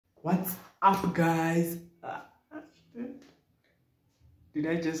What's up, guys? Did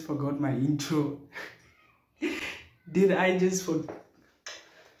I just forgot my intro? Did I just forget?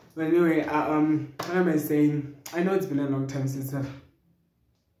 But anyway, what am I saying? I know it's been a long time since I've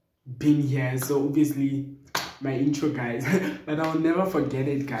been here, so obviously my intro, guys. But I'll never forget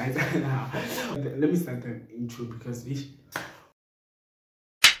it, guys. Let me start the intro because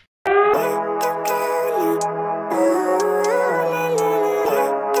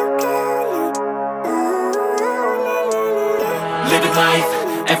let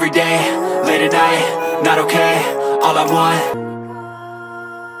life every day, late at night, not okay, all I want.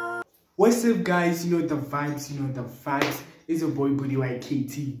 What's up, guys? You know the vibes, It's your boy Buti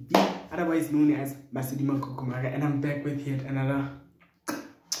yktv, otherwise known as Masidima Kokomara, and I'm back with yet another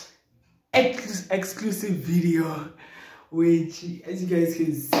exclusive video, which, as you guys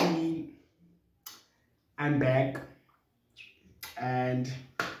can see, I'm back. And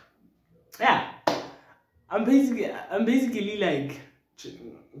yeah, I'm basically like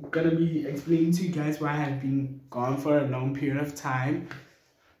gonna be explaining to you guys why I have been gone for a long period of time,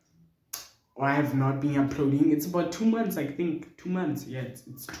 why I have not been uploading. It's about 2 months, I think. 2 months, yeah, it's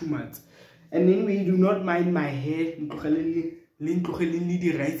 2 months. And anyway, do not mind my hair,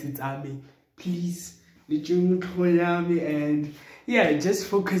 please. And yeah, just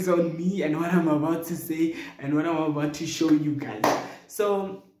focus on me and what I'm about to say and what I'm about to show you guys.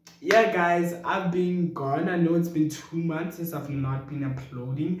 So yeah, guys, I've been gone. I know it's been 2 months since I've not been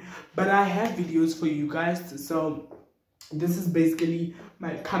uploading, but I have videos for you guys. So this is basically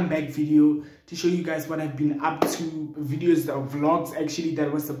my comeback video to show you guys what I've been up to. Videos of vlogs actually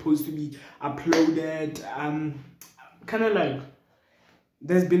that was supposed to be uploaded. Kind of like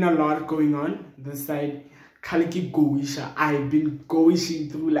there's been a lot going on this side. Kaliki Goisha, I've been going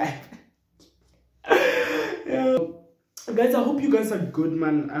through life. Yeah. Guys, I hope you guys are good,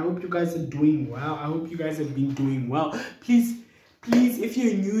 man. I hope you guys are doing well. I hope you guys have been doing well. Please, if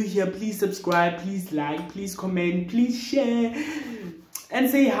you're new here, please subscribe, please like, please comment, please share, and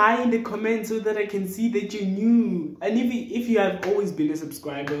say hi in the comments so that I can see that you're new. And if you have always been a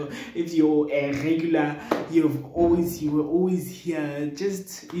subscriber, if you're a regular, you were always here,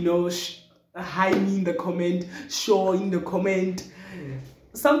 just, you know, hi me in the comment, show in the comment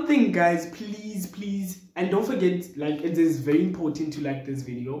something, guys, please. And don't forget, like, it is very important to like this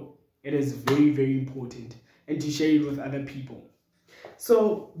video. It is very, very important, and to share it with other people.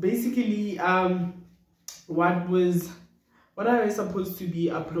 So basically, what are supposed to be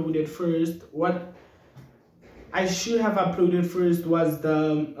uploaded first? What I should have uploaded first was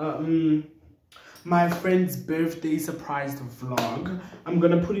the my friend's birthday surprise vlog. I'm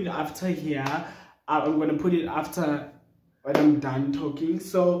gonna put it after here. I'm gonna put it after when I'm done talking.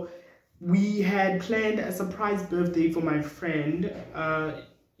 So we had planned a surprise birthday for my friend.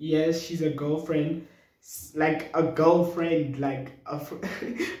 Yes, she's a girlfriend, like a girlfriend, like a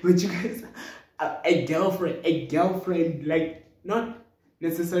but you guys, a girlfriend, like not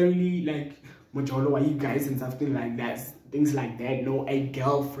necessarily like Mojolo, why you guys and something like that, things like that. No, a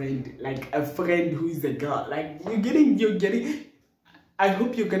girlfriend, like a friend who is a girl. Like you're getting. I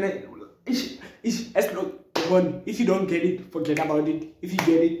hope you're gonna. If you don't get it, forget about it. If you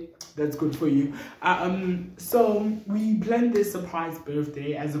get it, that's good for you. So we planned this surprise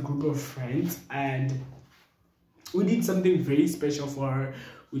birthday as a group of friends, and we did something very special for her,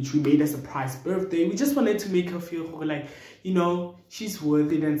 which we made a surprise birthday. We just wanted to make her feel like, you know, she's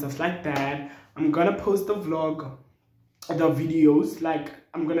worth it and stuff like that. I'm gonna post the vlog, the videos, like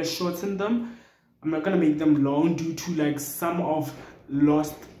I'm gonna shorten them. I'm not gonna make them long due to like some of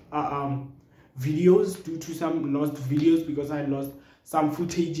lost videos, because I lost some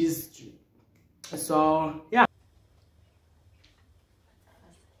footages. So yeah.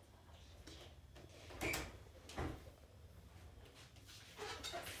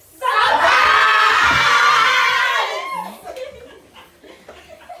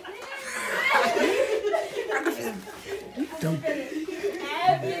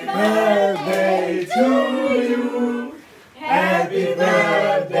 Happy birthday to you. Happy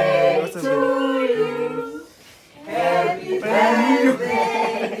birthday to you. Happy birthday,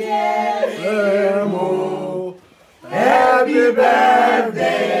 dear Mo. Happy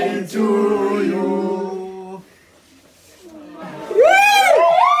birthday to you.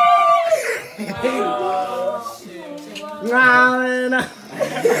 Happy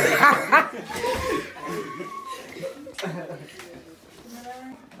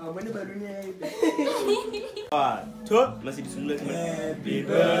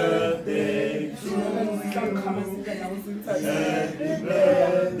birthday to you. Happy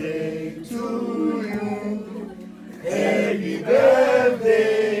birthday to you. Happy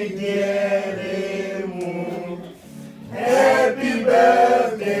birthday,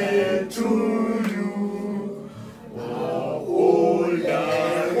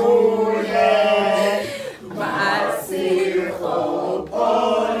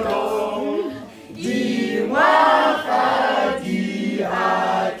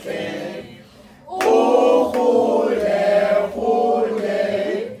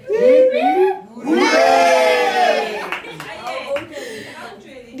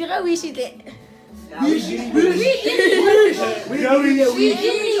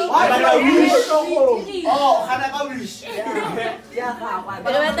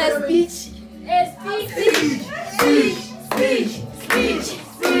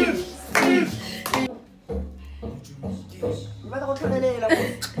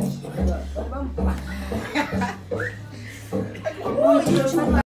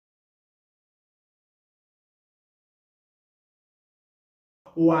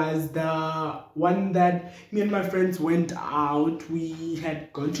 was the one that me and my friends went out. We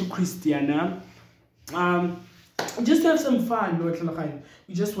had gone to Christiana just to have some fun.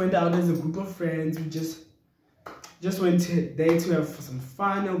 We just went out as a group of friends. We just went there to have some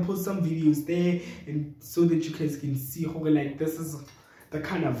fun. I'll post some videos there and so that you guys can see how like this is the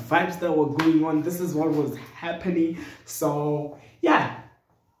kind of vibes that were going on. This is what was happening. So yeah,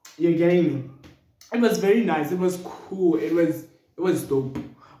 you're getting me. It was very nice. It was cool. It was dope.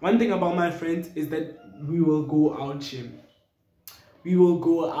 One thing about my friends is that we will go out here. We will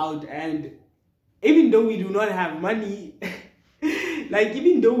go out, and even though we do not have money, like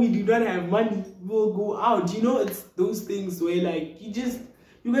even though we do not have money, we'll go out. You know, it's those things where like you guys,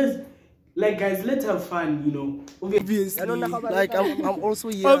 like guys, let's have fun. You know, obviously. Like I'm also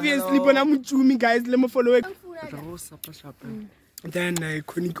here. Obviously, when I'm with you, guys, let me follow it. Then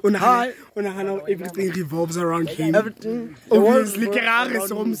everything revolves around him. Everything. Obviously, then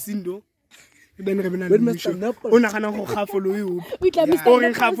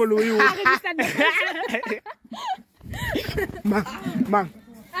follow you.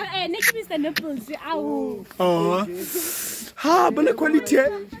 Quality.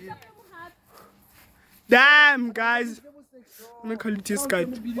 Damn, guys.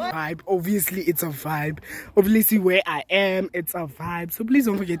 Vibe. Obviously, it's a vibe. Obviously, where I am, it's a vibe. So please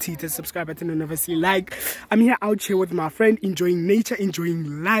don't forget to hit the subscribe button and obviously like. I'm here out here with my friend, enjoying nature,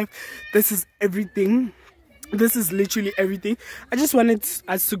 enjoying life. This is everything. This is literally everything. I just wanted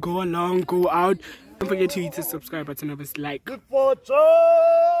us to go along, go out. Don't forget to hit the subscribe button and obviously like.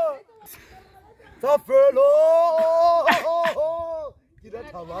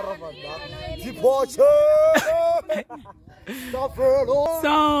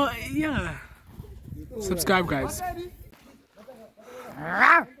 So yeah, subscribe guys.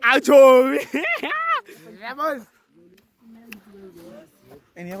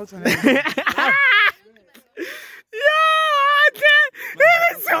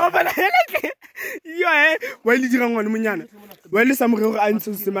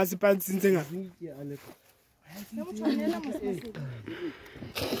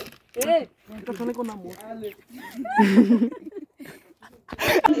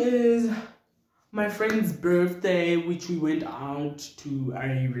 Is my friend's birthday, which we went out to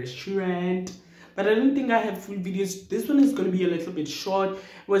a restaurant, but I don't think I have full videos. This one is gonna be a little bit short.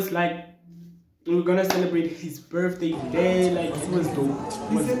 It was like we're gonna celebrate his birthday there. Like it was dope.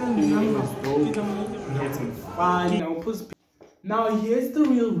 It was dope. We had some fun. I'll post. Now here's the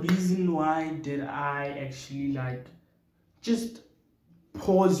real reason why did I actually like just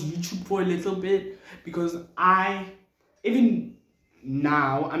pause YouTube for a little bit, because even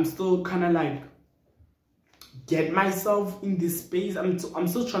now I'm still kind of like get myself in this space. I'm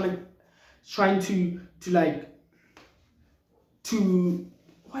still trying to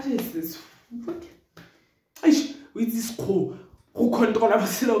what is this? What? With this control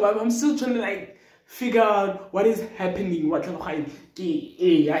myself, I'm still trying to like figure out what is happening.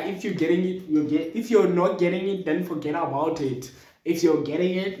 If you're getting it, you get. If you're not getting it, then forget about it. If you're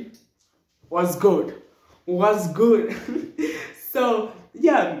getting it, what's good? So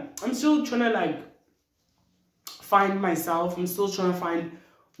yeah, I'm still trying to like find myself. I'm still trying to find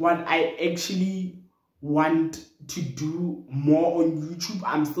what I actually want to do more on YouTube.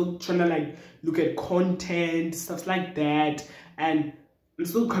 I'm still trying to like look at content, stuff like that, and I'm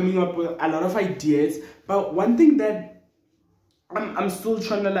still coming up with a lot of ideas. But one thing that I'm still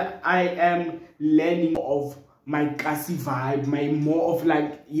trying to like, I am learning of my classy vibe, my more of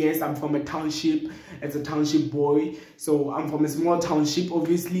like, yes, I'm from a township, as a township boy, so I'm from a small township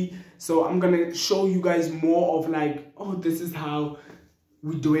obviously, so I'm gonna show you guys more of like, oh, this is how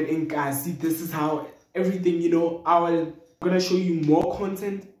we do it in Kasi, this is how everything, you know. I'm gonna show you more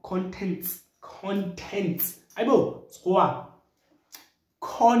contents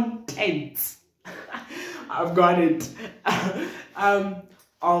I've got it.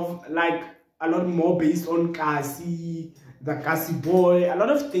 Of like a lot more based on Kasi the Kasi boy, a lot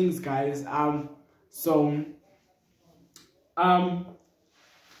of things, guys. I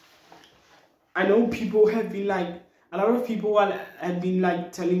know people have been like, a lot of people have been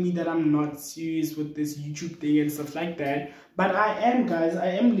like telling me that I'm not serious with this YouTube thing and stuff like that. But I am, guys. I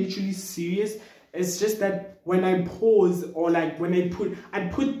am literally serious. It's just that when I pause or like when I put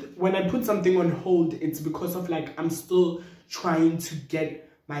something on hold, it's because of like I'm still trying to get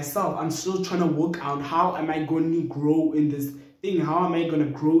myself. I'm still trying to work out how am I going to grow in this thing? How am I going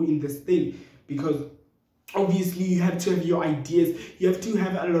to grow in this thing? Because obviously you have to have your ideas, you have to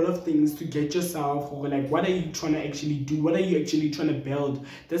have a lot of things to get yourself, or like what are you trying to actually do, what are you actually trying to build.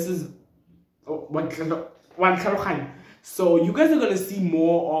 This is one. So you guys are gonna see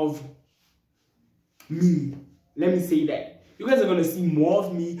more of me, let me say that. You guys are gonna see more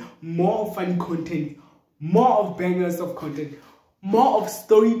of me, more of funny content, more of bangers of content, more of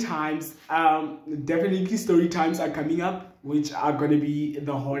story times. Definitely story times are coming up, which are gonna be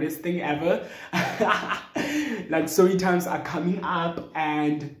the hardest thing ever. Like story times are coming up,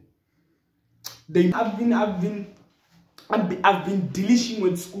 and I've been dealing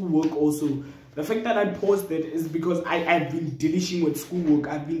with schoolwork also. The fact that I paused it is because I've been dealing with schoolwork.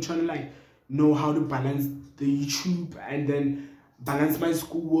 I've been trying to like know how to balance the YouTube and then balance my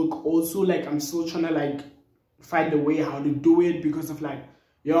schoolwork also. Like I'm still trying to like find a way how to do it, because of like,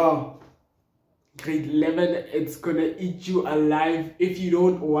 yo, grade 11, it's gonna eat you alive. If you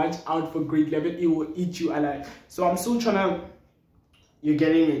don't watch out for grade 11, it will eat you alive. So I'm still trying to, you're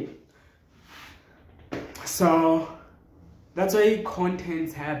getting me. So that's why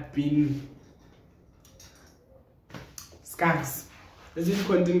contents have been scarce. This is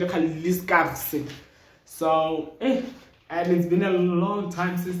content that scarce. So and it's been a long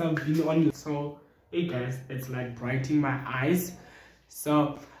time since I've been on. So hey guys, it's like brightening my eyes.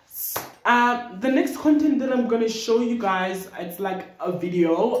 So the next content that I'm gonna show you guys, it's like a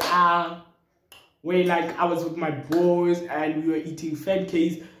video where like I was with my boys and we were eating fat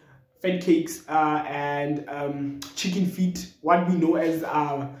cakes and chicken feet, what we know as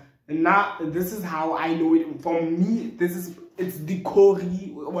now this is how I know it. For me, it's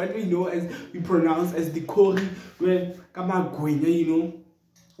dikori, what we know as, we pronounce as dikori, where you know,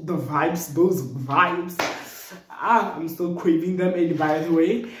 the vibes, those vibes. I'm still craving them, and by the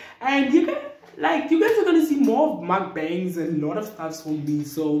way, and you guys are gonna see more of mukbangs and a lot of stuff from me.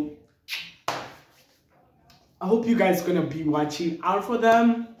 So I hope you guys are gonna be watching out for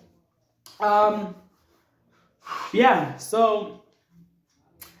them. Yeah, so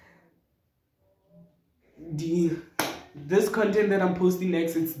this content that I'm posting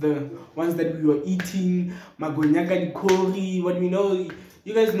next, it's the ones that we were eating, magonyaka dikori, what we know,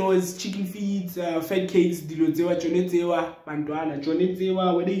 you guys know, is chicken feet, fat cakes, dilotsewa, chonetsewa, mantwana,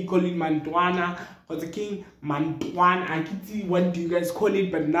 chonetsewa, whether you call it mantwana or the king, mantwana, I can't see what do you guys call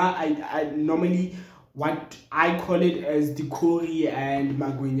it, but now I normally, what I call it as dikori and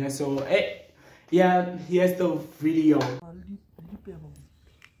magonya. So yeah, here's the video.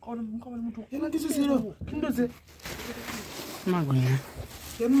 Magonya.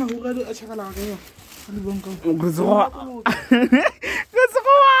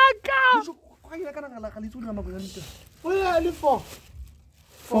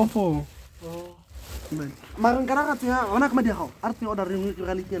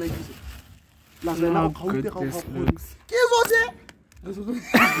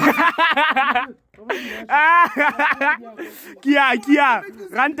 Kia,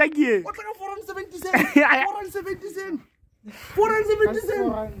 ranta kie. 477.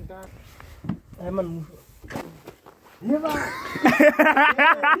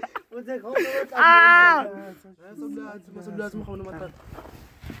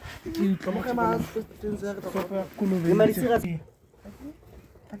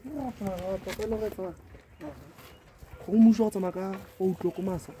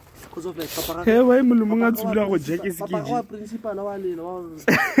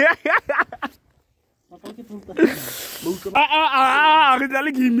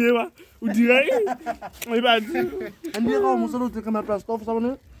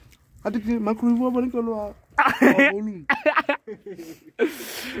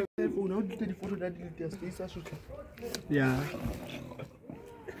 Yeah.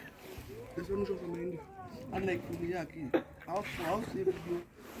 Unlike Kuliaki, how safe you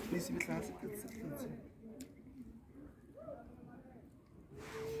please be classic.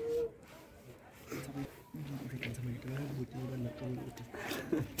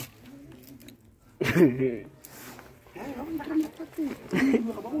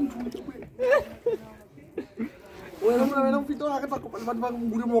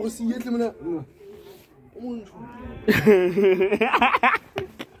 As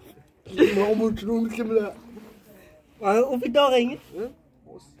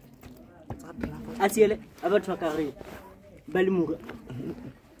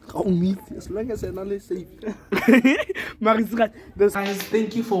long as I'm safe. Guys,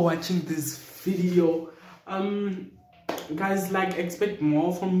 thank you for watching this video. Guys, like, expect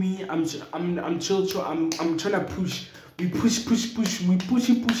more from me. I'm chill. I'm trying to push. We push. We push.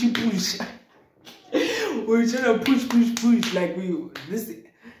 We're trying to push.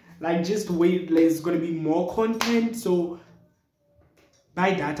 Like just wait. There's gonna be more content. So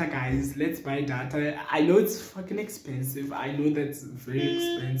buy data, guys. Let's buy data. I know it's fucking expensive. I know that's very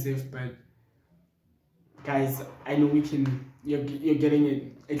expensive, but guys, I know we can. You're getting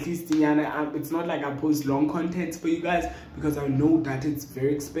it at least. It's not like I post long content for you guys because I know that it's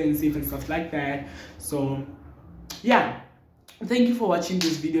very expensive and stuff like that. So yeah, thank you for watching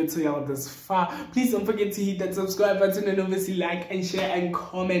this video till y'all this far. Please don't forget to hit that subscribe button and obviously like and share and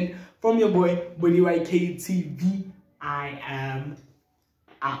comment. From your boy buti yktv. I am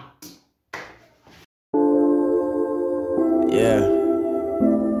out. Yeah.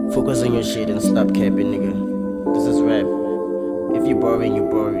 Focus on your shit and stop capping, nigga. This is rap. If you're boring, you're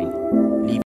boring. Leave